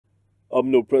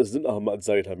Umno President Ahmad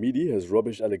Zahid Hamidi has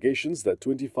rubbished allegations that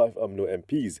 25 Umno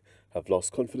MPs have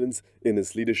lost confidence in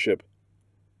his leadership.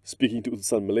 Speaking to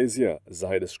Utusan Malaysia,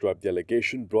 Zahid described the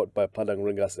allegation brought by Padang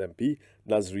Rengas MP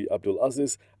Nazri Abdul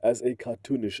Aziz as a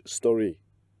cartoonish story.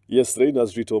 Yesterday,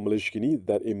 Nazri told Malaysiakini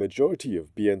that a majority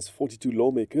of BN's 42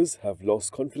 lawmakers have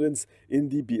lost confidence in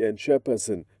the BN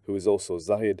chairperson, who is also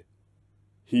Zahid.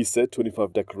 He said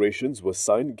 25 declarations were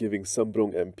signed giving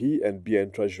Sembrong MP and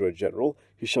BN Treasurer General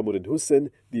Hishamuddin Hussein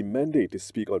the mandate to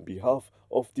speak on behalf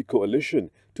of the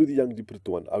coalition to the Yang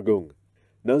di-Pertuan Agong.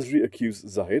 Nazri accused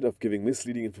Zahid of giving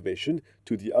misleading information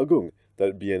to the Agong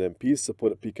that BN MPs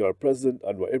supported PKR President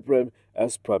Anwar Ibrahim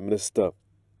as Prime Minister.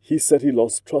 He said he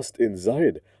lost trust in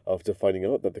Zahid after finding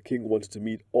out that the king wanted to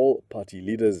meet all party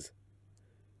leaders.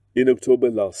 In October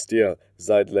last year,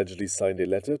 Zahid allegedly signed a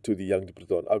letter to the Yang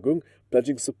di-Pertuan Agong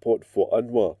pledging support for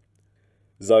Anwar.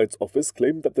 Zahid's office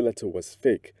claimed that the letter was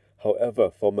fake.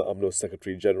 However, former UMNO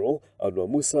Secretary General Anwar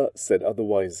Musa said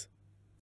otherwise.